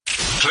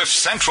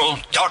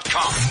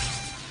CliffCentral.com.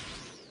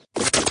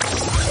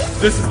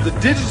 This is The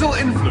Digital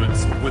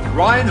Influence with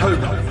Ryan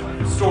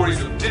Hogarth.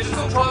 Stories of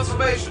digital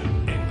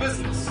transformation in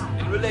business,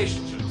 in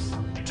relationships.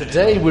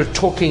 Today we're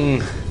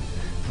talking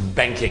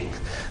banking.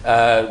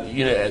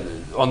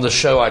 On the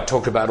show I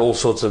talk about all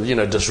sorts of,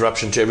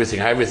 disruption to everything,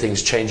 how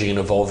everything's changing and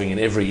evolving in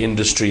every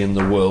industry in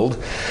the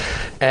world.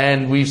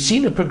 And we've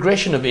seen a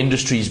progression of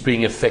industries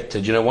being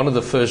affected. One of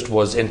the first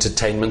was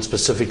entertainment,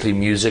 specifically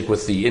music,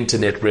 with the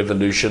internet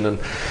revolution. And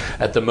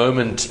at the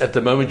moment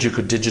you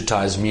could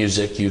digitize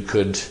music, you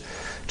could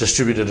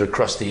distribute it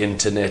across the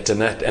internet, and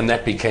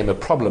that became a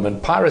problem.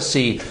 And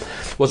piracy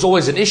was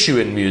always an issue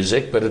in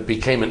music, but it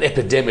became an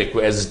epidemic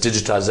as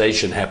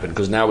digitization happened,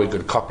 because now we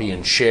could copy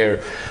and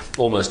share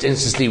almost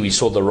instantly. We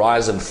saw the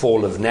rise and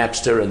fall of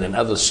Napster and then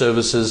other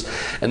services.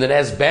 And then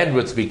as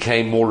bandwidth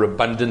became more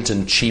abundant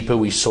and cheaper,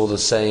 we saw the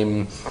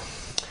same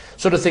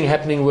sort of thing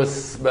happening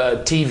with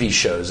TV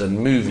shows and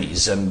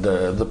movies and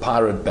the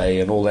Pirate Bay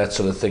and all that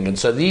sort of thing. And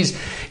so these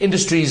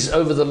industries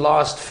over the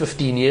last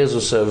 15 years or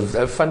so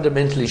have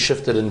fundamentally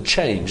shifted and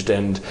changed.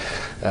 And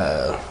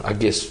I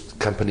guess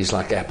companies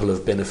like Apple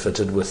have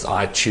benefited with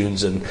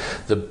iTunes and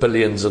the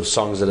billions of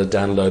songs that are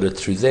downloaded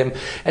through them.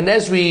 And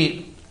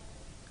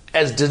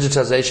as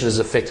digitization has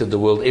affected the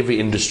world, every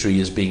industry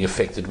is being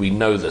affected. We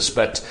know this,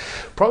 but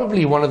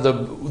probably one of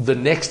the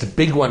next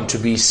big one to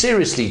be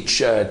seriously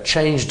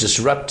changed,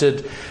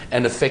 disrupted,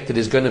 and affected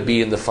is going to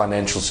be in the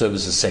financial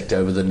services sector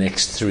over the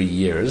next 3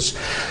 years.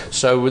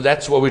 So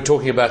that's what we're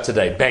talking about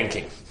today,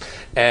 banking.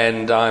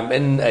 And I'm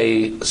in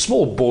a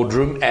small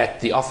boardroom at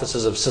the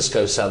offices of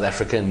Cisco South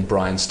Africa in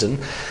Bryanston,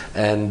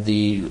 and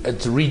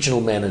it's the regional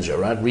manager,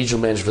 right?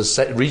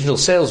 Regional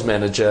sales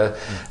manager,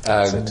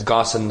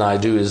 Garson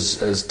Naidu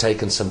has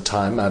taken some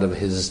time out of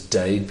his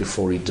day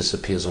before he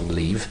disappears on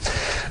leave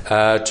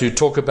to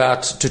talk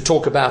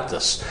about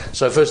this.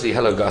 So, firstly,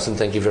 hello, Garson.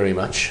 Thank you very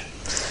much.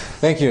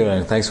 Thank you,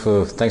 Ryan. Thanks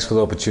for the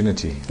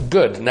opportunity.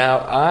 Good.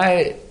 Now,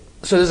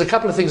 so there's a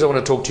couple of things I want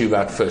to talk to you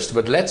about first,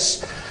 but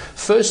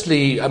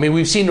Firstly,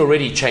 we've seen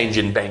already change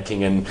in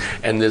banking, and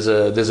there's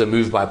a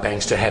move by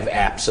banks to have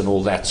apps and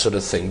all that sort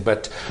of thing.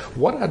 But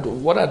what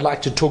I'd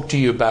like to talk to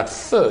you about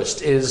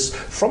first is,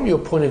 from your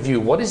point of view,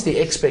 what is the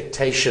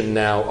expectation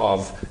now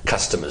of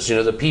customers?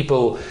 The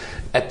people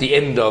at the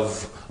end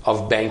of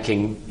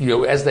banking,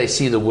 as they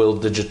see the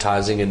world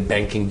digitizing and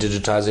banking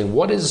digitizing,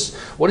 what is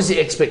the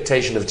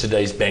expectation of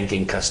today's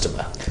banking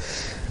customer?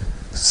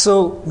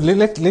 So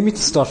let me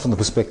start from the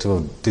perspective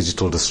of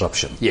digital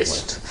disruption.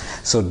 Yes. Right?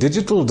 So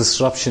digital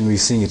disruption, we're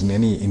seeing it in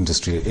any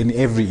industry, in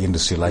every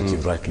industry, like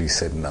you've rightly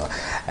said now.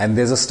 And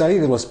there's a study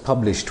that was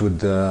published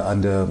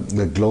under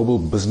the Global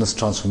Business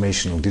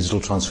Transformation or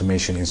Digital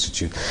Transformation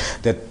Institute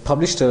that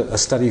published a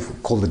study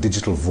called the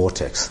Digital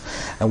Vortex.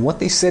 And what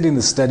they said in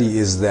the study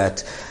is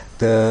that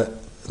the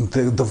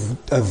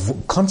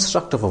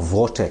construct of a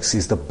vortex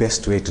is the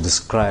best way to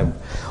describe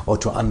or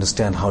to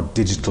understand how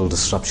digital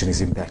disruption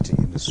is impacting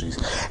industries.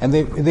 And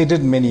they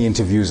did many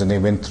interviews, and they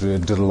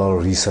did a lot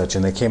of research,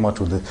 and they came out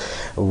with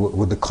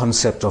the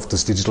concept of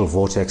this digital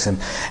vortex.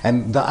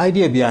 And the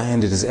idea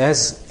behind it is,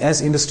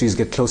 as industries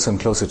get closer and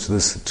closer to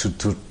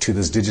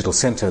this digital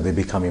center, they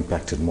become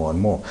impacted more and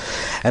more.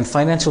 And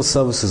financial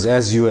services,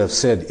 as you have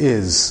said,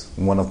 is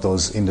one of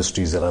those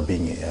industries that are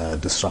being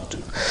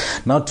disrupted.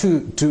 Now,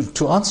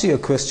 to answer your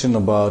question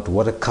about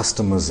what a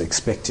customer is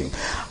expecting,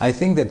 I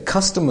think that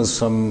customers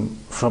from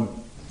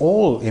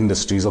all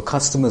industries, or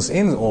customers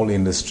in all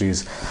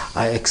industries,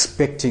 are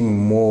expecting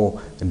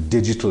more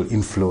digital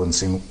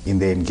influence in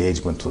their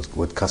engagement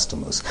with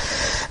customers,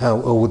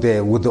 or with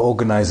the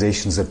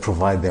organizations that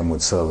provide them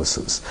with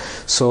services.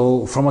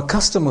 So from a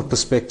customer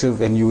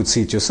perspective, and you would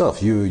see it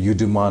yourself, you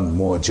demand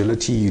more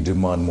agility, you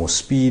demand more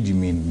speed,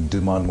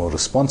 demand more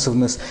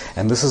responsiveness,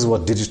 and this is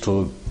what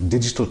digital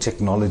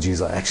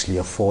technologies are actually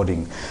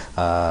affording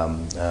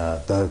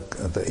the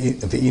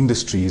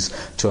industries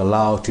to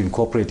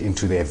incorporate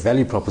into their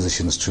value propositions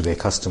to their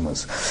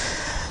customers.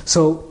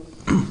 So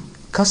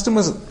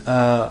customers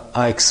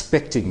are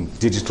expecting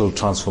digital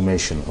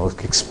transformation, or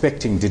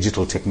expecting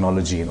digital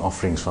technology and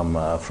offerings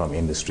from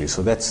industry.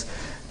 So that's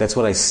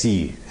what I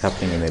see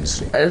happening in the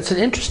industry. It's an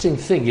interesting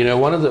thing.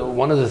 One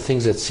of the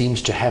things that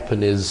seems to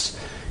happen is,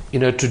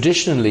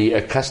 traditionally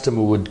a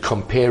customer would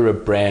compare a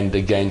brand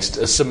against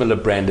a similar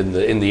brand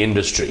in the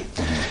industry,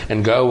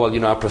 and go,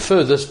 well, I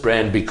prefer this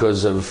brand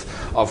because of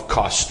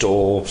cost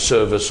or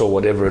service or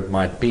whatever it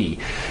might be.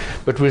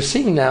 But we're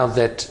seeing now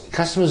that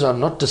customers are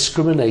not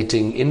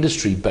discriminating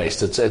industry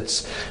based.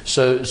 It's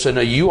so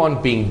now you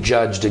aren't being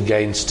judged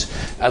against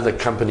other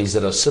companies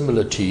that are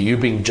similar to you. You're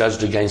being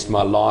judged against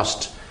my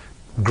last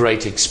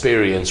great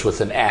experience with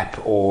an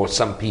app or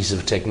some piece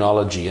of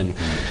technology, and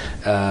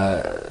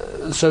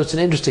so it's an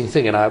interesting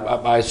thing. And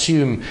I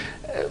assume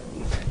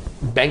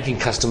banking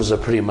customers are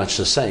pretty much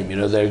the same.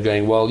 They're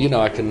going, well,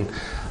 I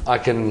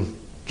can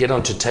get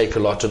onto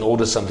Takealot and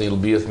order something, it'll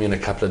be with me in a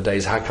couple of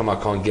days. How come I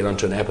can't get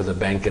onto an app of the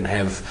bank and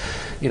have,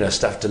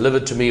 stuff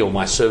delivered to me or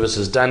my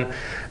services done?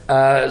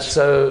 I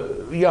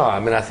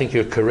think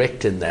you're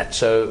correct in that.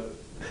 So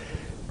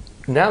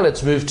now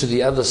let's move to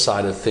the other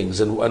side of things.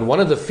 And one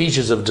of the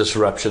features of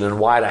disruption, and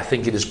why I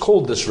think it is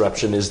called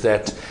disruption, is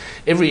that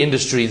every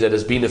industry that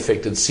has been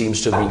affected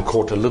seems to have been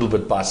caught a little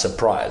bit by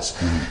surprise.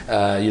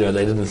 They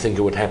didn't think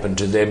it would happen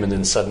to them, and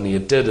then suddenly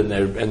it did,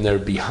 and they're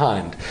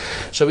behind.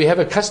 So we have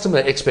a customer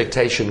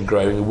expectation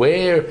growing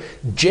where,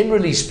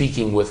 generally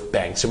speaking, with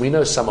banks, and we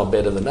know some are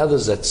better than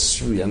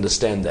others, we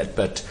understand that,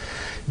 but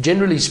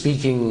generally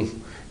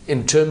speaking,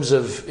 in terms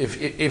of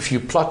if you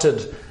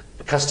plotted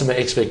customer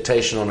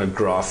expectation on a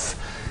graph,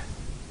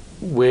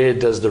 where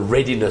does the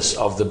readiness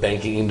of the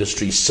banking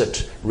industry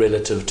sit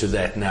relative to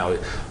that now?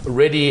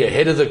 Ready,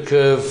 ahead of the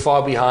curve,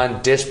 far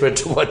behind,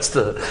 desperate? What's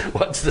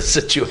the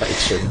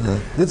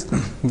situation?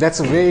 That's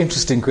a very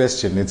interesting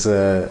question.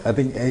 I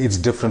think it's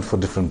different for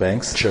different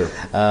banks. Sure.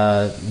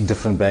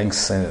 Different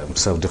banks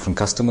serve different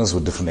customers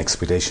with different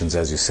expectations,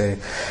 as you say.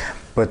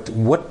 But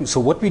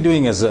what we're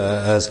doing as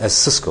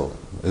Cisco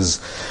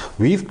is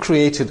we've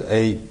created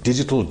a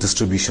digital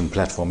distribution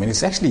platform, and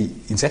it's actually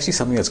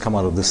something that's come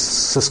out of this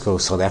Cisco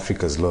South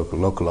Africa's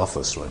local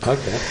office, right?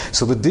 Okay.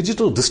 So the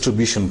digital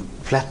distribution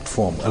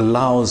platform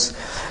allows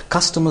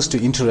customers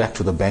to interact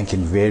with the bank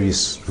in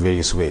various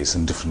ways,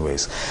 in different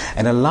ways,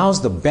 and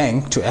allows the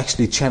bank to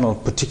actually channel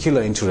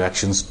particular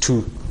interactions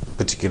to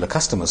particular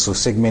customers, so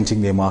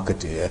segmenting their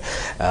market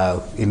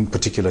in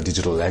particular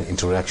digital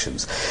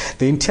interactions.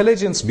 The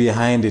intelligence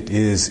behind it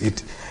is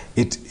it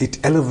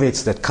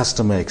elevates that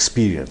customer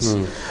experience.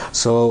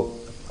 So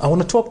I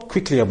want to talk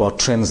quickly about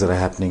trends that are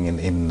happening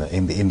in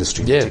the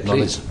industry,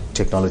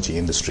 technology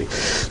industry.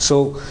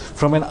 So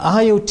from an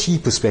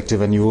IoT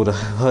perspective, and you would have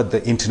heard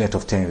the Internet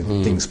of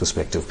Things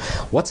perspective,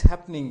 what's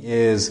happening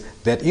is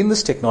that in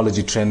this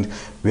technology trend,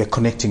 we are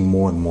connecting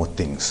more and more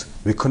things.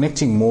 We're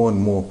connecting more and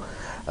more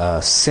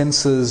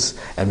sensors,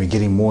 and we're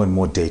getting more and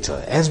more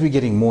data. As we're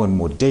getting more and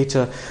more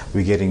data,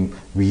 we're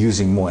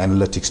using more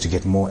analytics to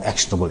get more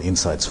actionable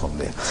insights from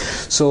there.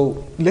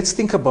 So let's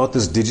think about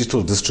this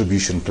digital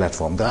distribution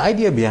platform. The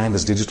idea behind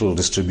this digital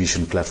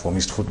distribution platform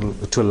is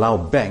to allow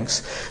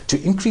banks to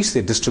increase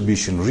their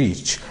distribution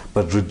reach,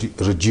 but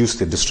reduce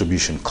their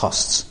distribution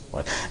costs.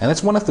 Right? And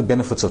that's one of the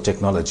benefits of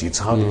technology. It's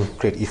how to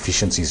create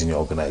efficiencies in your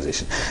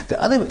organization.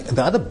 The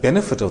other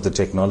benefit of the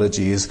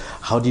technology is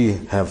how do you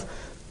have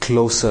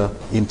closer,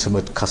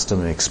 intimate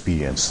customer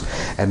experience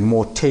and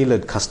more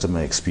tailored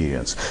customer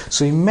experience.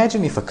 So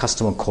imagine if a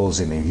customer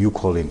calls in and you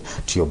call in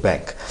to your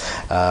bank.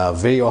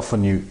 Very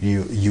often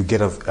you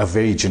get a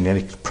very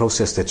generic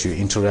process that you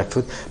interact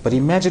with, but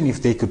imagine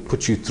if they could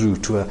put you through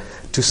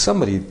to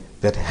somebody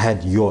that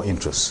had your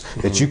interests,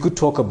 that you could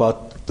talk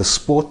about the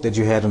sport that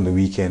you had on the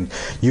weekend,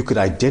 you could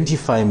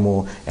identify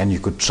more, and you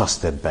could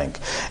trust that bank.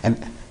 And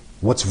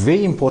what's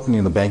very important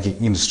in the banking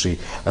industry,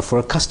 for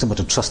a customer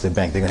to trust their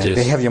bank,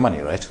 they have your money,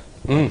 right?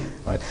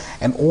 Right.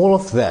 And all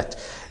of that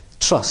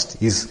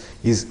trust is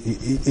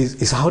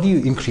how do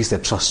you increase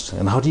that trust,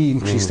 and how do you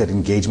increase that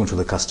engagement with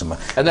the customer?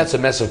 And that's a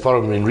massive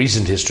problem in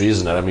recent history,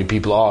 isn't it? I mean,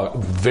 people are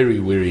very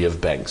wary of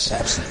banks.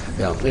 Absolutely.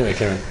 Yeah. Anyway,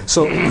 Karen.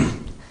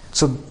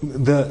 So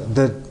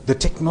the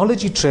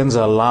technology trends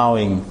are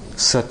allowing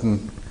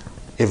certain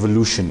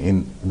evolution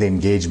in the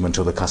engagement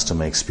of the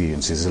customer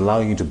experience, is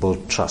allowing you to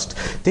build trust.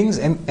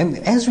 And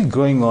as we're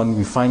going on,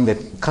 we find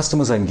that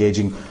customers are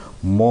engaging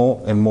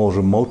more and more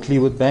remotely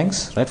with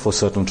banks, right, for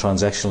certain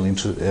transactional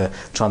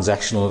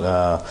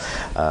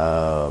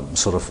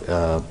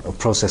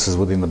processes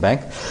within the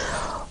bank.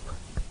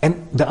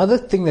 And the other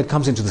thing that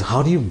comes into this,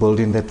 how do you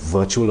build in that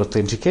virtual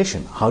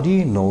authentication? How do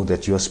you know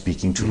that you are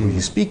speaking to who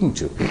you're speaking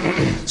to?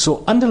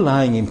 So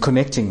underlying in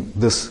connecting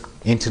this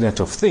Internet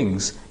of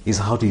Things is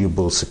how do you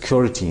build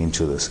security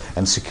into this?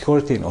 And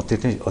security and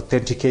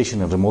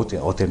authentication and remote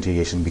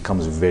authentication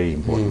becomes very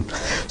important.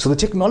 So the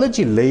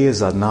technology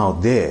layers are now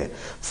there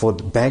for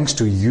the banks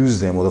to use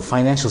them, or the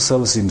financial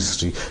service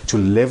industry to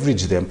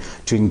leverage them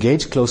to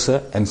engage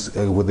closer and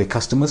with their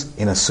customers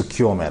in a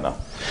secure manner.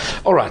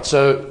 All right,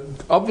 so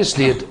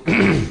obviously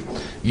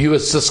you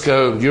as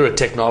Cisco, you're a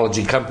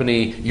technology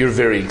company, you're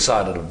very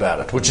excited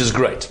about it, which is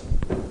great.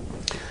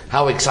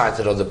 How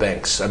excited are the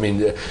banks? I mean,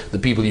 the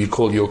people you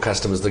call your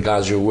customers, the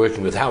guys you're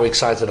working with, how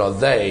excited are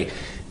they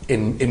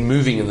in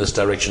moving in this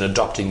direction,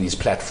 adopting these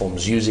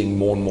platforms, using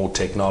more and more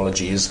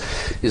technology? I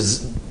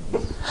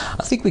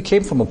think we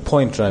came from a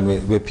point,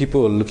 Ryan, where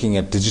people were looking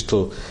at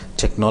digital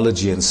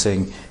technology and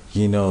saying,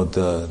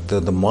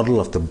 the model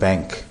of the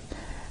bank,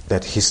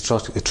 that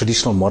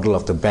traditional model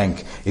of the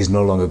bank is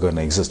no longer going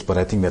to exist. But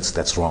I think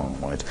that's wrong,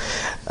 right?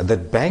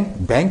 That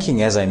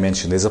banking, as I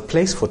mentioned, there's a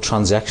place for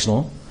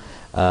transactional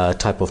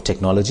type of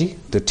technology,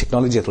 the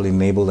technology that will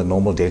enable the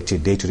normal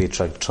day-to-day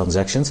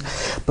transactions.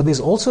 But there's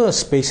also a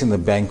space in the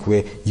bank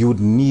where you would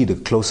need a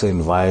closer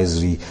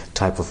advisory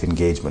type of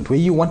engagement, where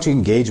you want to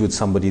engage with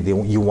somebody,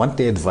 you want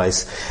their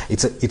advice.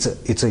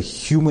 It's a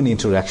human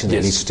interaction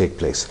that needs to take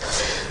place.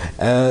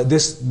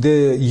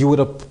 You would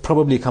have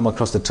probably come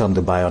across the term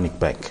the bionic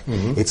bank.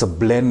 It's a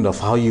blend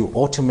of how you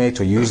automate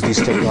or use these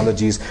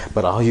technologies,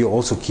 but how you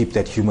also keep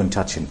that human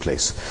touch in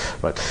place,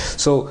 right?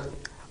 So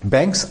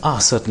banks are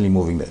certainly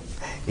moving there.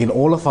 in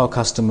all of our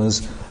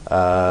customers,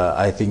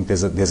 I think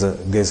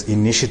there's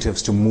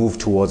initiatives to move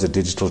towards a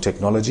digital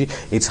technology.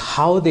 It's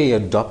how they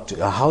adopt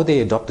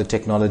the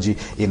technology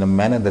in a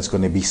manner that's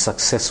going to be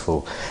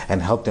successful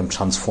and help them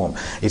transform.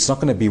 It's not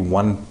going to be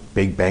one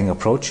big bang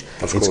approach.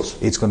 Of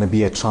course. It's going to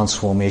be a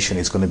transformation.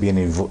 It's going to be an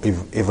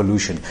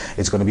evolution.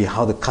 It's going to be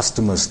how the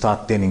customers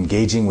start then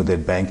engaging with their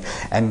bank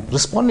and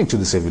responding to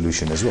this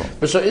evolution as well.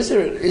 But so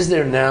is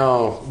there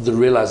now the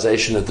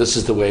realization that this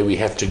is the way we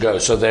have to go?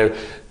 So they're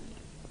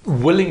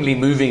willingly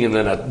moving in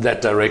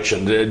that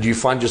direction. Do you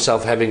find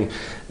yourself having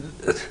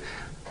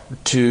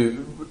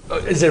to...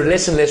 Is there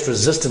less and less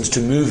resistance to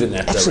move in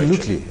that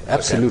direction?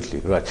 Absolutely,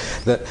 right.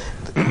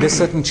 There's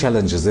certain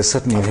challenges, there's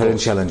certain inherent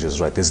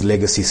challenges, right? There's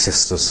legacy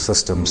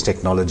systems,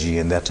 technology,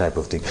 and that type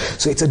of thing.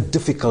 So it's a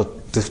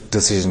difficult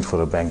decision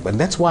for a bank. But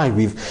that's why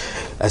we've,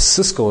 as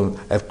Cisco,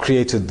 have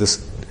created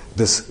this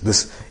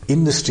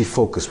industry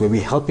focus where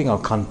we're helping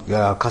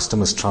our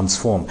customers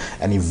transform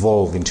and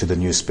evolve into the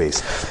new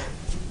space.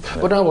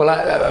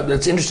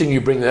 It's interesting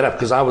you bring that up,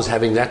 because I was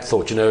having that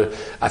thought.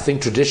 I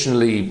think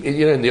traditionally,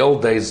 in the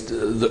old days,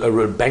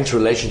 a bank's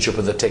relationship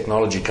with a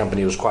technology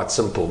company was quite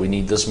simple. We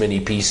need this many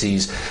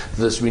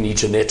PCs, we need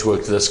to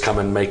network this, come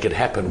and make it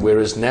happen.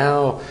 Whereas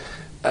now,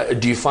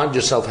 do you find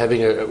yourself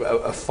having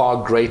a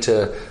far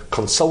greater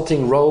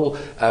consulting role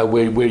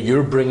where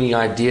you're bringing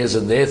ideas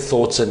and their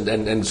thoughts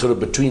and sort of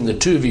between the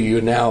two of you,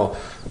 you're now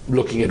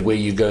looking at where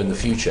you go in the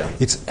future?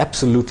 It's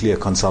absolutely a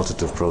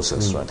consultative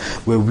process, right?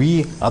 Where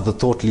we are the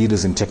thought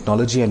leaders in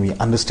technology and we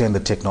understand the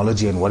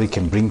technology and what it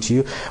can bring to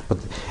you,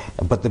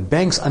 but the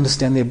banks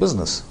understand their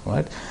business,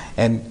 right?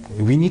 And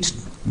we need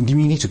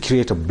to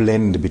create a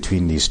blend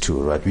between these two,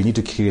 right? We need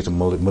to create a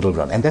middle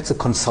ground, and that's a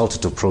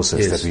consultative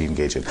process that we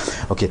engage in.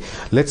 Okay,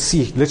 let's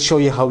show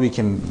you how we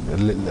can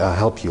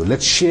help you.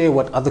 Let's share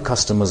what other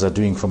customers are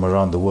doing from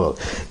around the world.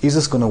 Is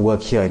this going to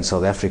work here in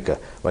South Africa?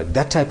 Right,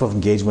 that type of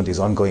engagement is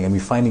ongoing, and we're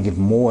finding it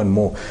more and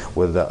more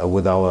with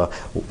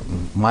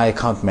my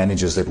account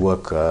managers that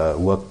work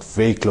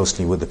very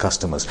closely with the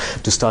customers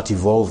to start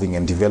evolving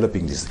and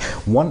developing this.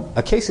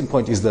 A case in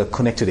point is the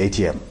connected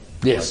ATM.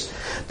 Yes.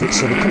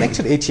 So the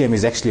connected ATM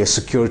is actually a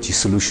security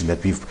solution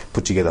that we've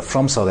put together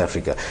from South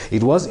Africa.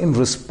 It was in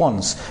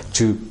response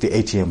to the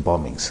ATM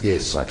bombings.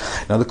 Yes. Right.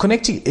 Now the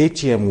connected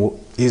ATM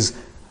is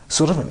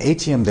sort of an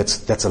ATM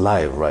that's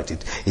alive, right?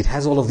 It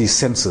has all of these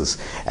sensors,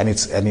 and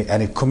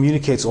it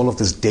communicates all of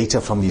this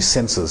data from these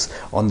sensors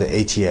on the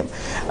ATM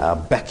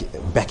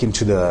back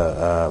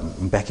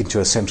into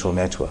a central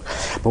network.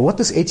 But what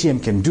this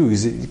ATM can do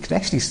is it can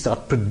actually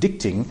start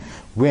predicting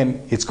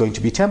when it's going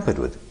to be tampered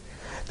with.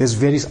 There's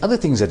various other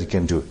things that it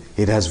can do.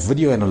 It has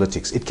video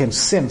analytics. It can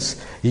sense.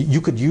 You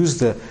could use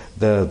the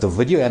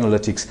video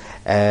analytics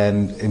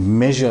and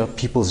measure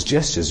people's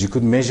gestures. You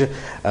could measure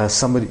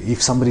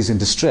if somebody's in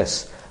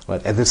distress.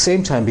 Right. At the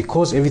same time,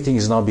 because everything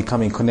is now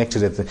becoming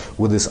connected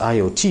with this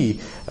IoT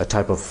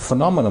type of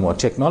phenomenon or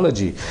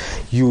technology,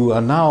 you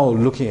are now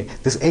looking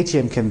at this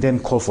ATM can then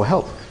call for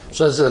help.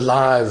 So it's a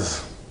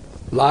live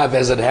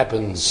as it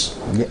happens.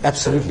 Yeah,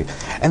 absolutely.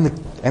 And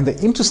the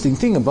interesting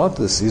thing about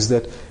this is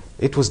that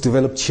it was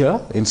developed here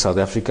in South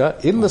Africa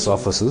in these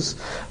offices,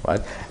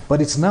 right?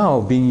 But it's now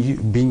being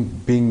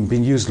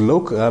used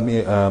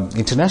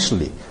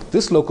internationally.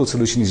 This local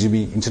solution is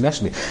being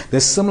internationally.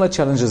 There's similar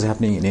challenges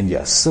happening in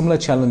India, similar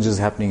challenges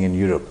happening in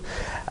Europe,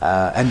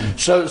 and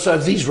so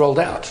have these rolled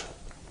out?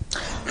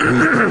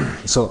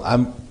 So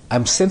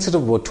I'm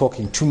sensitive about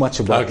talking too much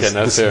about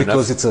this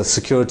because it's a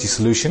security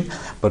solution,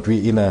 but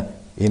we're in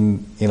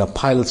a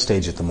pilot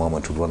stage at the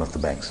moment with one of the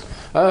banks.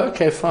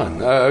 Okay, fine.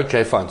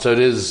 So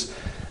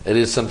it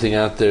is something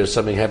out there,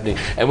 something happening.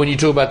 And when you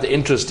talk about the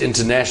interest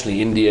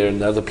internationally, India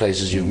and other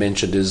places you've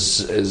mentioned,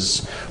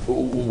 is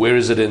where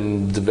is it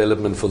in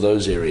development for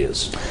those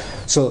areas?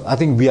 So I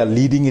think we are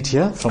leading it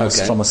here from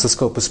a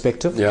Cisco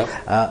perspective. Yeah.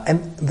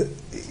 And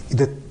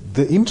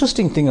the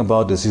interesting thing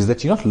about this is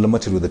that you're not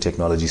limited with the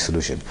technology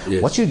solution.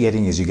 Yes. What you're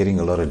getting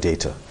a lot of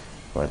data.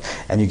 Right,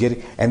 and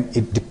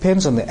it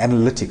depends on the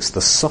analytics, the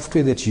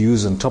software that you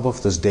use on top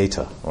of this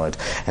data, right,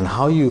 and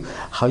how you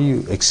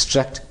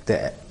extract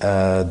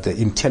the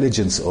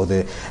intelligence or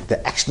the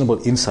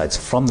actionable insights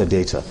from the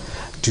data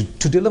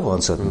to deliver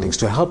on certain things,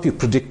 to help you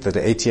predict that the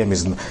ATM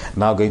is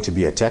now going to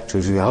be attacked,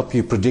 to help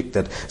you predict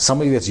that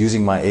somebody that's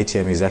using my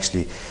ATM is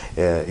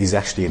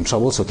actually in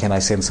trouble. So can I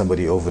send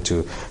somebody over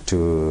to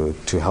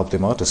help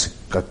them out,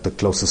 the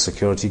closest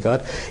security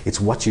guard? It's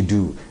what you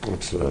do.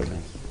 Absolutely.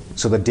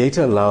 So the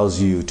data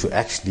allows you to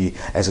actually,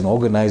 as an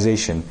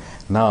organization,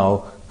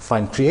 now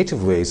find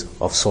creative ways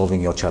of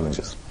solving your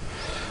challenges.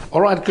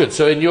 All right, good.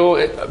 So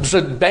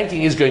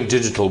banking is going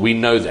digital. We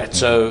know that.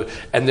 So,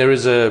 and there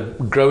is a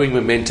growing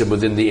momentum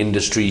within the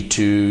industry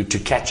to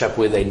catch up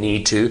where they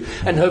need to,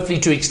 and hopefully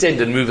to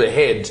extend and move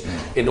ahead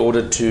in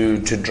order to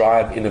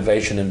drive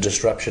innovation and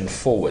disruption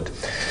forward.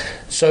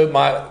 So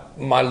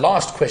my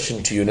last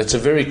question to you, and it's a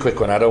very quick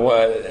one.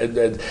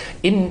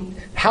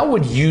 How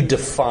would you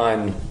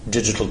define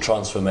digital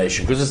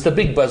transformation? Because it's the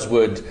big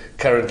buzzword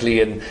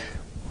currently, and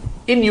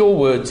In your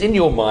words, in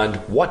your mind,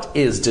 what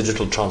is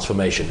digital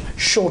transformation?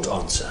 Short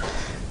answer.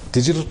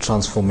 Digital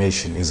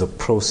transformation is a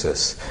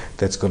process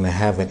that's going to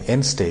have an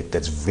end state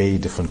that's very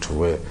different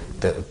to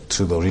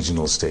the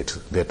original state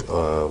that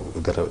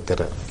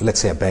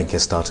let's say a bank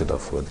has started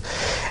off with,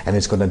 and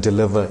it's going to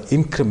deliver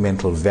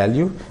incremental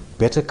value,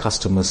 better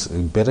customer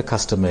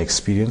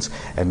experience,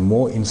 and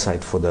more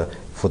insight for the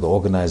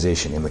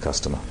organization in the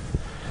customer.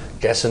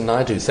 Gasson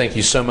Naidoo, thank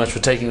you so much for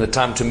taking the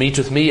time to meet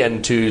with me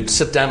and to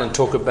sit down and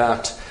talk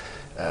about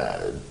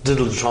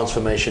digital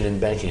transformation in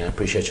banking. I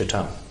appreciate your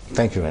time.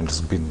 Thank you, and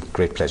it's been a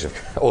great pleasure.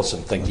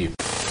 Awesome, thank you.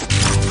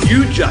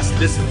 You just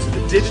listened to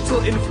The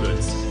Digital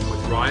Influence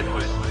with Ryan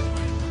Hogan.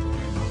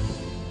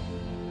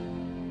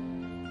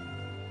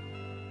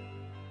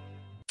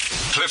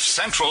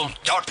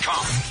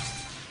 CliffCentral.com